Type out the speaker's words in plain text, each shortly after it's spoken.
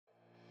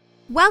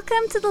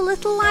Welcome to the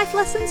Little Life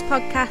Lessons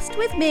podcast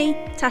with me,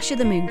 Tasha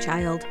The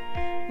Moonchild.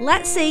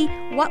 Let's see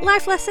what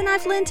life lesson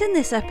I've learnt in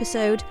this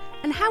episode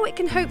and how it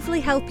can hopefully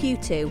help you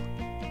too.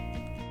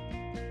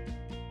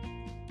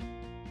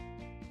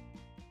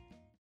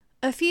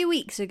 A few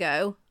weeks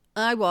ago,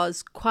 I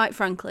was, quite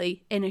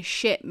frankly, in a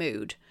shit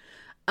mood.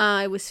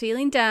 I was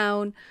feeling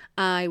down,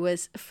 I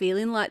was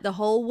feeling like the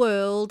whole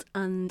world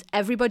and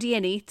everybody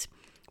in it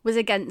was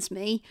against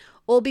me,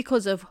 all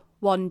because of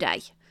one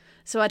day.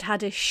 So I'd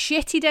had a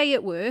shitty day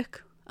at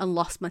work and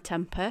lost my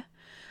temper.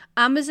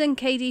 Amazon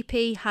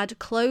KDP had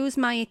closed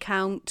my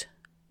account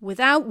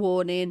without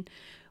warning,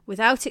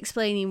 without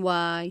explaining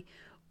why,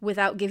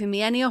 without giving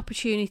me any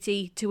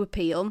opportunity to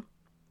appeal.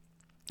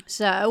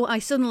 So I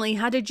suddenly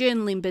had a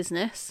journaling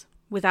business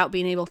without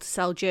being able to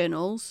sell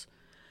journals.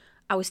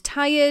 I was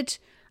tired,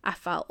 I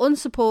felt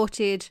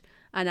unsupported,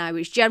 and I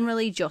was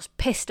generally just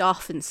pissed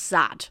off and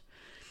sad.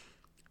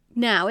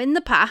 Now, in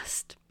the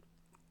past,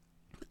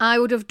 I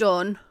would have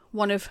done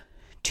one of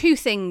two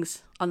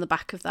things on the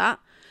back of that.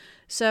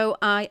 So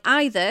I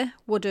either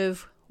would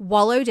have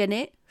wallowed in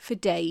it for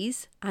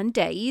days and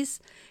days,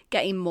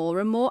 getting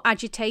more and more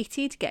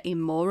agitated, getting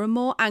more and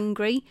more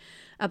angry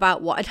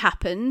about what had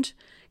happened,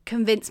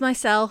 convince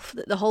myself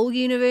that the whole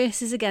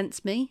universe is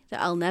against me,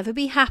 that I'll never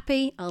be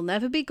happy, I'll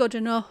never be good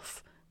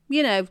enough,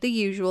 you know, the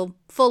usual,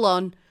 full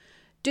on,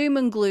 doom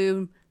and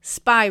gloom,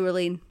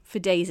 spiralling for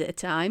days at a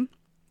time.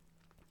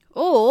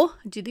 Or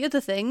do the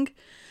other thing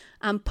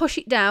and push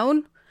it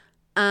down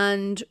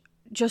and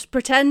just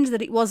pretend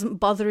that it wasn't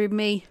bothering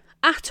me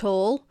at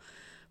all.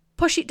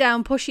 Push it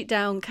down,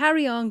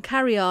 carry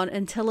on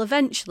until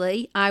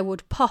eventually I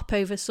would pop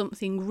over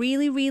something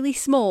really, really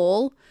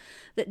small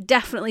that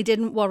definitely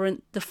didn't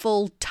warrant the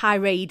full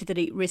tirade that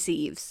it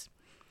receives.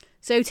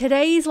 So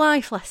today's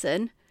life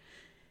lesson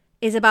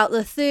is about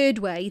the third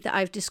way that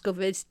I've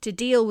discovered to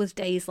deal with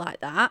days like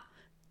that,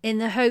 in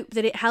the hope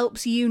that it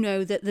helps you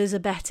know that there's a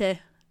better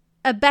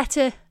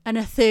and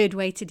a third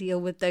way to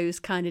deal with those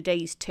kind of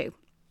days too.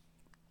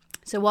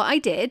 So what I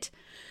did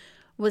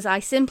was I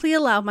simply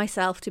allowed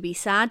myself to be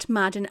sad,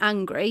 mad and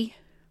angry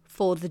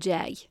for the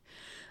day.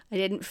 I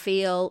didn't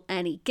feel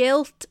any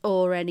guilt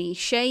or any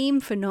shame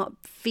for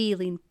not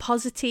feeling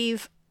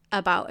positive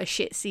about a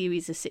shit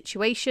series of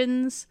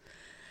situations.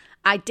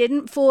 I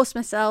didn't force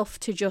myself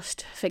to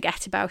just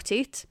forget about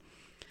it.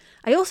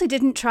 I also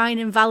didn't try and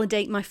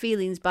invalidate my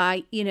feelings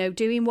by,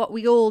 doing what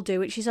we all do,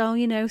 which is,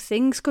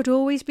 things could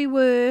always be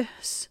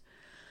worse.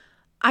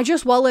 I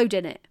just wallowed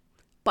in it,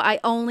 but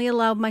I only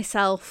allowed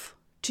myself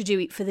to do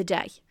it for the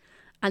day.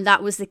 And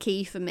that was the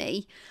key for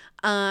me.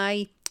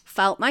 I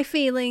felt my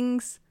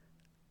feelings,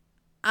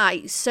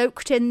 I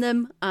soaked in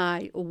them,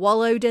 I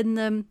wallowed in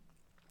them,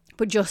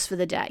 but just for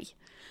the day.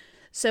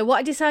 So what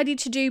I decided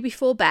to do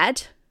before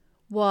bed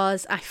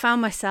was I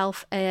found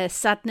myself a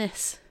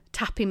sadness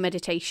tapping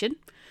meditation.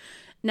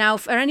 Now,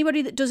 for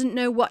anybody that doesn't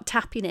know what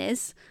tapping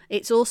is,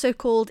 it's also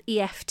called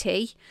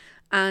EFT,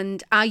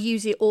 and I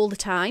use it all the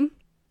time.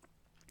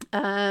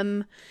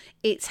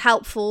 It's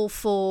helpful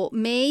for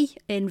me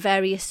in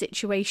various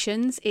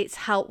situations. It's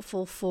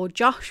helpful for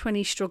Josh when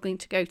he's struggling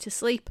to go to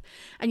sleep.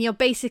 And you're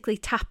basically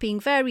tapping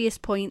various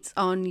points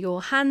on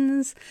your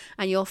hands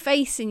and your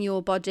face and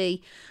your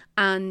body,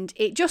 and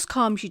it just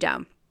calms you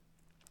down.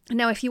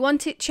 Now, if you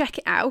want it, check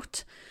it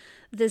out.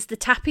 There's the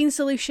Tapping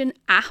Solution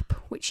app,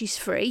 which is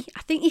free.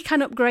 I think you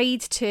can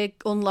upgrade to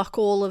unlock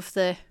all of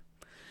the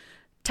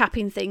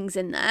tapping things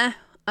in there.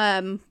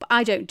 But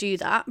I don't do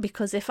that,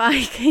 because if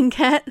I can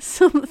get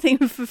something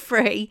for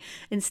free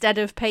instead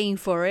of paying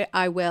for it,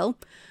 I will.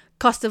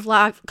 Cost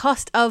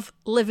of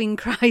living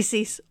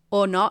crisis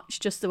or not, it's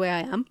just the way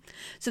I am.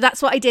 So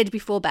that's what I did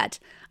before bed.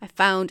 I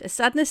found a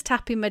sadness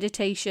tapping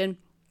meditation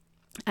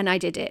and I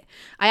did it.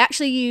 I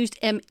actually used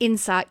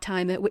Insight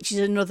Timer, which is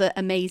another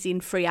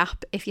amazing free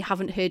app. If you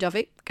haven't heard of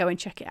it, go and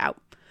check it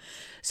out.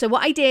 So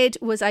what I did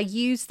was I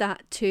used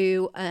that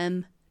to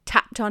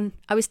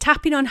I was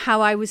tapping on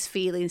how I was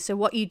feeling. So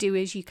what you do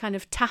is you kind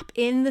of tap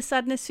in the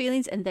sadness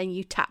feelings and then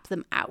you tap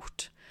them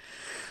out.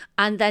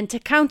 And then to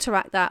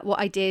counteract that,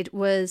 what I did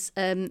was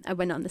I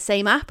went on the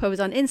same app. I was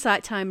on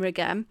Insight Timer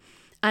again,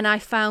 and I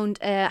found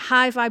a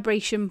high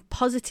vibration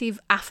positive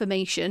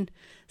affirmation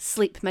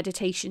sleep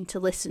meditation to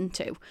listen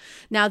to.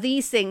 Now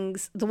these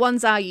things, the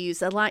ones I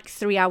use, are like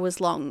 3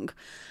 hours long.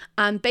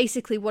 And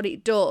basically what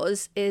it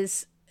does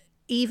is,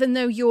 even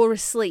though you're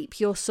asleep,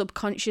 your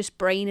subconscious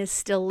brain is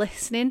still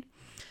listening.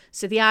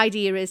 So the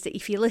idea is that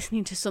if you're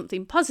listening to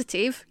something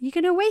positive, you're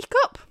going to wake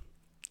up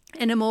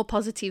in a more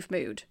positive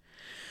mood.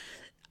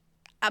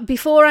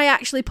 Before I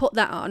actually put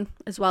that on,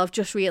 as well, I've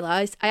just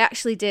realised, I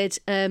actually did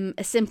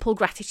a simple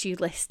gratitude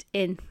list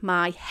in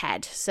my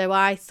head. So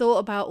I thought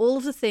about all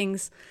of the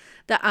things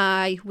that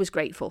I was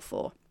grateful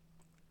for.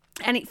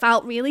 And it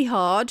felt really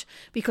hard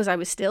because I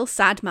was still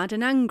sad, mad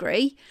and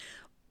angry.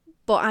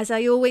 But as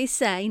I always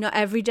say, not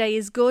every day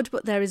is good,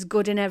 but there is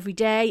good in every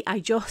day. I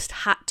just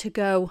had to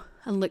go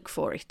and look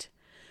for it.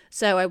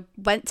 So I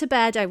went to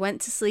bed, I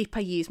went to sleep,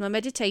 I used my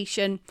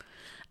meditation,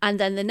 And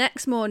then the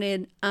next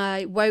morning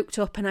I woke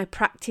up and I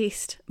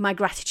practiced my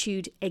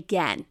gratitude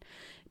again,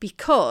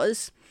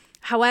 because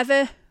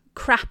however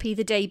crappy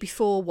the day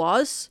before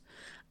was,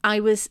 I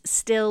was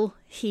still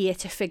here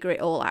to figure it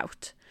all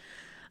out.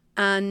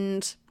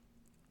 And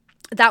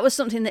that was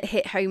something that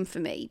hit home for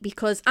me,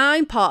 because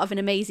I'm part of an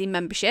amazing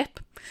membership.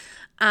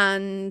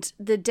 And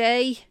the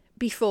day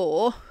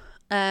before,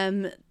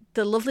 the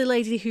lovely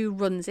lady who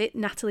runs it,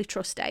 Natalie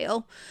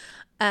Trustdale,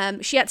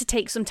 she had to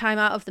take some time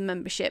out of the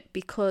membership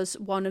because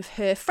one of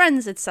her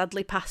friends had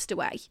sadly passed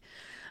away.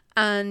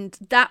 And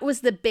that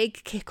was the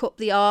big kick up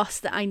the arse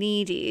that I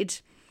needed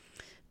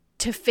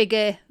to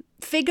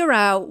figure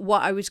out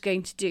what I was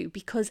going to do,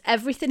 because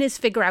everything is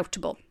figure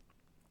outable.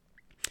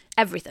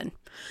 Everything.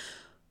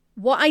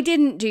 What I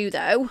didn't do,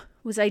 though,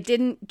 was I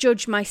didn't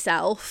judge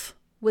myself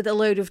with a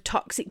load of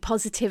toxic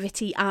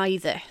positivity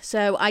either.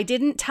 So I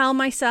didn't tell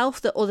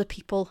myself that other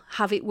people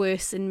have it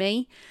worse than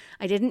me.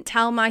 I didn't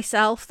tell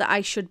myself that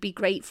I should be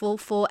grateful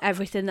for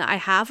everything that I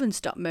have and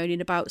stop moaning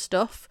about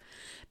stuff,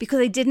 because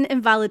I didn't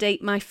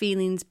invalidate my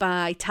feelings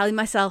by telling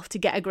myself to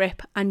get a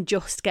grip and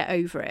just get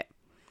over it.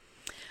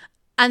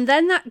 And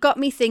then that got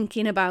me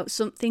thinking about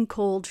something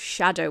called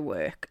shadow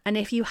work. And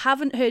if you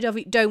haven't heard of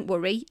it, don't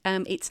worry.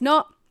 It's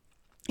not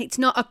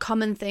a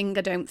common thing,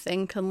 I don't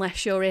think,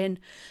 unless you're in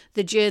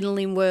the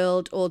journaling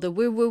world or the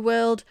woo-woo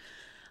world.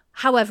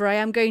 However, I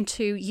am going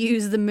to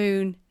use the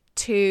moon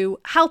to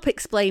help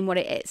explain what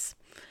it is.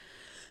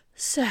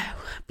 So,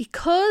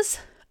 because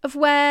of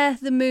where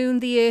the moon,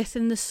 the earth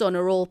and the sun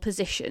are all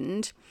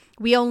positioned,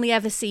 we only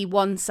ever see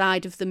one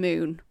side of the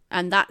moon,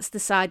 and that's the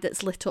side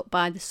that's lit up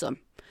by the sun.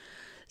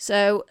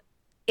 So,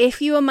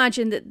 if you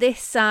imagine that this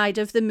side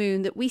of the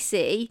moon that we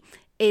see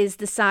is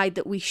the side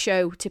that we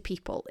show to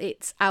people.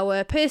 It's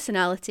our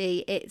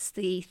personality. It's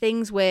the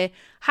things we're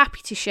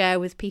happy to share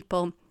with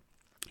people.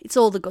 It's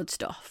all the good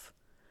stuff.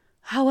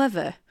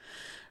 However,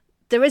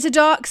 there is a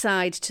dark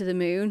side to the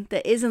moon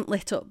that isn't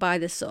lit up by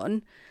the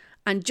sun.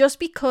 And just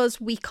because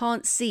we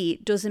can't see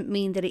it doesn't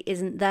mean that it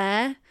isn't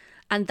there.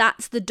 And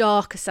that's the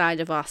darker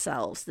side of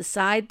ourselves, the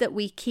side that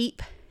we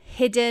keep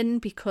hidden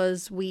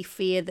because we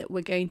fear that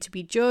we're going to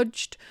be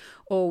judged,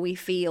 or we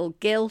feel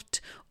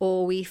guilt,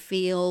 or we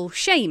feel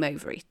shame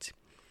over it.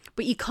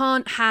 But you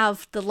can't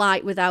have the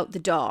light without the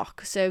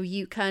dark. So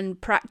you can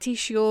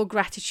practice your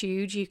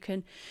gratitude, you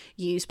can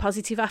use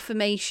positive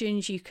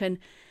affirmations, you can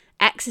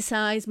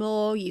exercise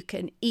more, you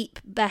can eat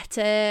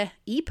better,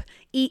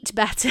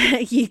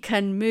 you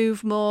can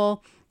move more.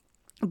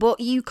 But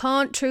you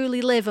can't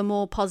truly live a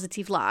more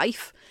positive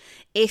life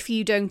if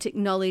you don't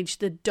acknowledge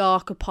the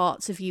darker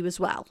parts of you as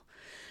well.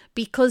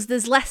 Because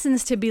there's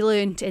lessons to be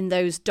learnt in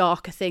those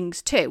darker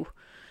things too.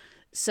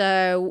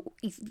 So,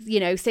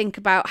 think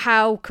about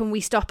how can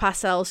we stop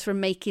ourselves from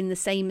making the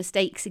same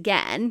mistakes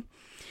again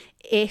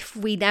if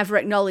we never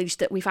acknowledge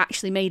that we've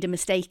actually made a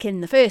mistake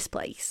in the first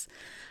place?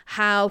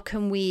 How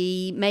can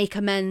we make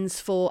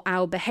amends for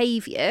our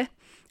behaviour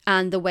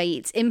and the way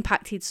it's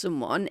impacted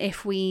someone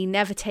if we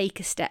never take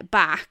a step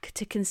back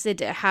to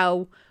consider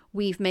how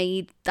we've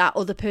made that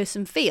other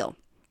person feel?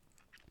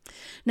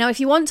 Now, if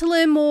you want to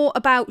learn more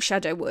about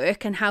shadow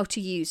work and how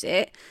to use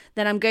it,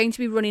 then I'm going to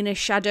be running a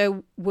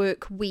shadow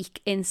work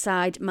week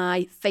inside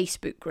my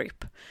Facebook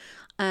group.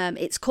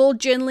 It's called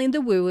Journaling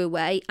the Woo Woo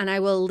Way, and I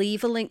will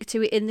leave a link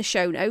to it in the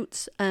show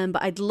notes.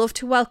 But I'd love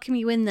to welcome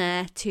you in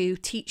there to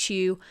teach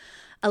you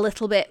a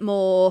little bit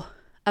more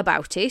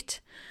about it.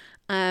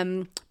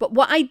 But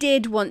what I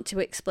did want to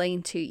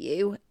explain to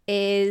you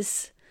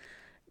is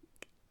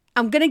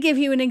I'm going to give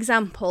you an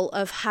example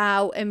of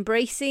how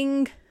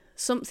embracing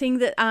something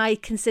that I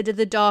consider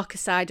the darker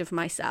side of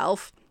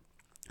myself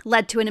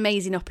led to an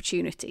amazing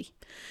opportunity.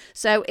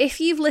 So if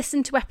you've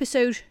listened to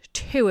episode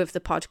 2 of the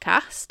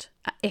podcast,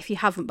 if you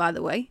haven't, by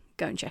the way,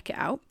 go and check it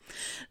out,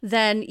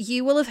 then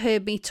you will have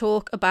heard me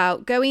talk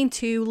about going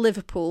to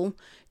Liverpool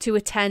to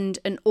attend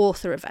an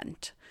author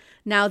event.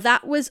 Now,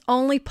 that was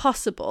only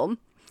possible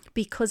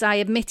because I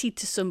admitted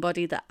to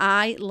somebody that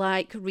I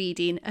like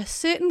reading a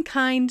certain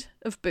kind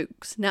of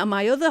books. Now,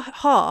 my other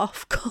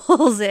half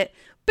calls it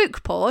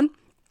book porn,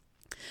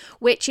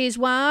 which is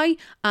why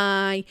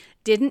I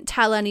didn't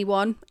tell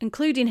anyone,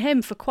 including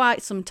him for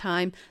quite some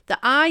time, that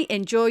I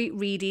enjoy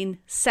reading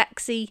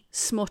sexy,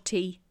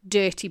 smutty,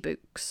 dirty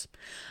books.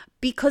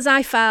 Because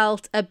I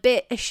felt a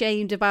bit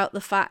ashamed about the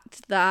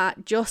fact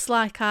that just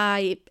like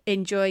I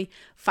enjoy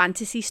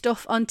fantasy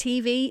stuff on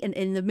TV and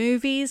in the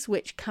movies,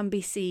 which can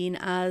be seen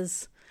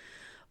as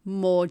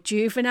more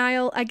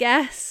juvenile, I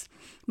guess,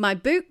 my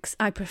books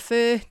I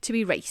prefer to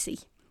be racy.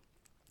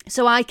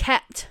 So I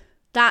kept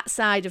that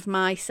side of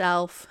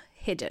myself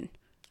hidden.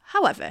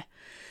 However,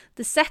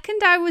 the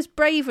second I was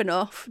brave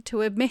enough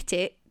to admit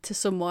it to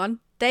someone,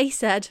 they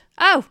said,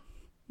 "Oh,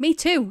 me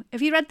too.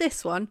 Have you read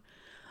this one?"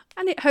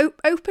 And it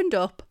opened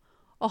up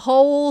a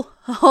whole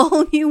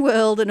new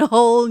world and a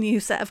whole new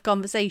set of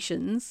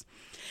conversations.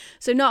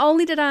 So not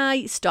only did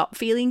I stop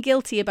feeling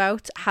guilty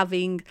about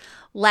having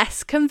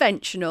less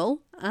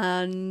conventional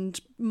and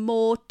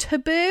more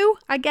taboo,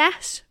 I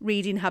guess,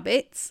 reading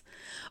habits,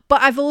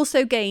 but I've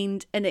also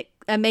gained an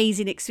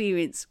amazing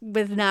experience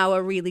with now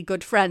a really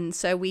good friend.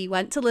 So we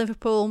went to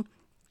Liverpool.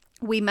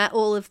 We met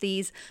all of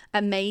these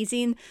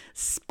amazing,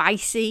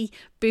 spicy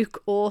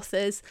book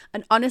authors.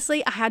 And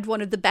honestly, I had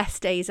one of the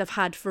best days I've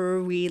had for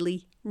a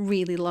really,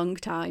 really long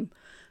time.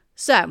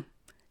 So,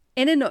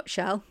 in a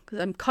nutshell, because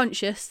I'm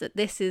conscious that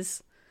this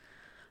is...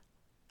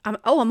 I'm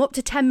up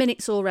to 10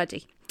 minutes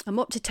already.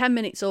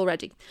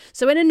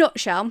 So in a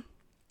nutshell,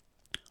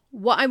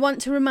 what I want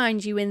to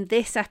remind you in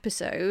this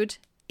episode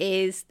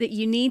is that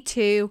you need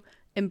to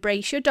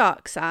embrace your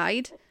dark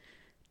side,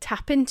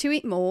 tap into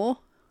it more,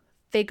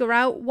 figure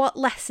out what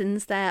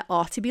lessons there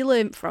are to be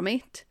learnt from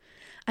it,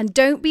 and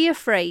don't be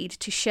afraid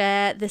to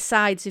share the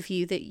sides of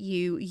you that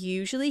you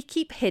usually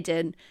keep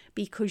hidden,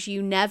 because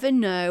you never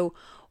know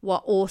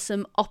what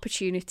awesome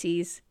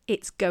opportunities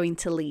it's going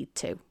to lead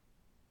to.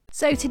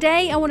 So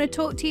today I want to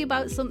talk to you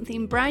about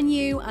something brand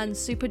new and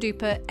super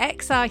duper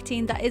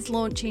exciting that is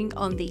launching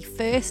on the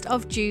 1st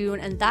of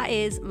June, and that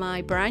is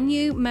my brand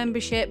new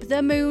membership, the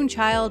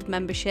Moonchild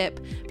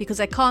membership, because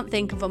I can't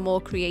think of a more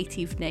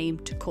creative name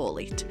to call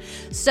it.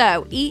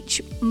 So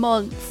each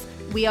month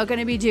we are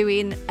going to be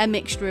doing a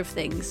mixture of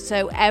things.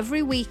 So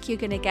every week you're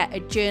going to get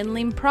a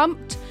journaling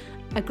prompt,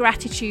 a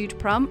gratitude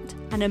prompt,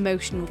 an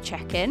emotional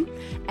check-in.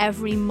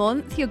 Every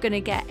month you're going to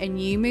get a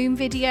new moon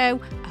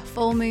video, a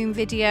full moon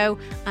video,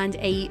 and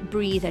a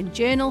breathe and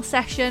journal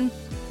session.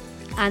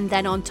 And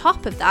then on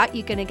top of that,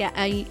 you're going to get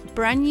a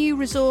brand new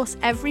resource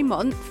every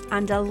month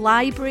and a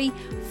library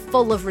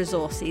full of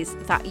resources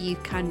that you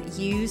can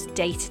use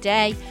day to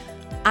day.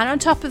 And on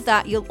top of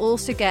that, you'll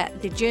also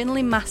get the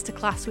journaling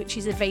masterclass, which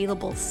is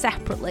available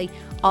separately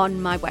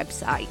on my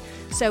website.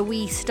 So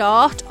we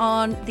start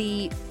on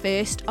the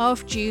 1st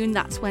of June.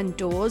 That's when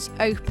doors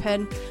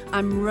open.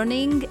 I'm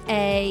running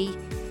a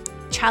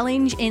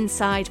challenge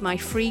inside my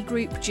free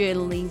group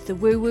Journaling the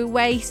Woo Woo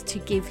Way to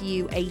give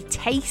you a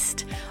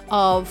taste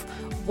of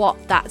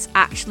what that's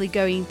actually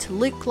going to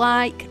look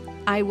like.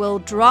 I will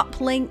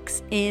drop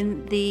links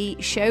in the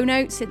show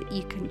notes so that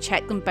you can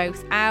check them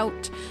both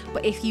out.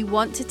 But if you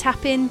want to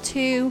tap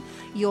into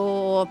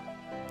your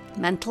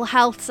mental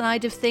health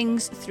side of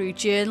things through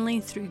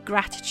journaling, through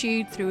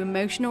gratitude, through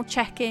emotional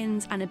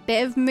check-ins, and a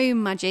bit of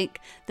moon magic,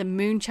 the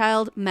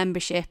Moonchild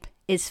membership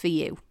is for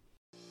you.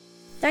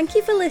 Thank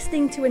you for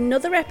listening to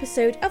another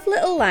episode of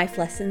Little Life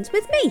Lessons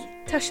with me,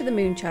 Tasha The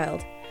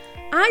Moonchild.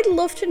 I'd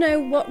love to know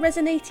what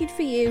resonated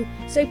for you,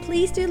 so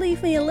please do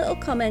leave me a little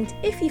comment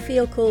if you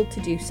feel called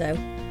to do so.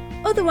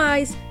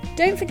 Otherwise,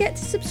 don't forget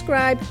to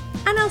subscribe,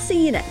 and I'll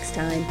see you next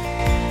time.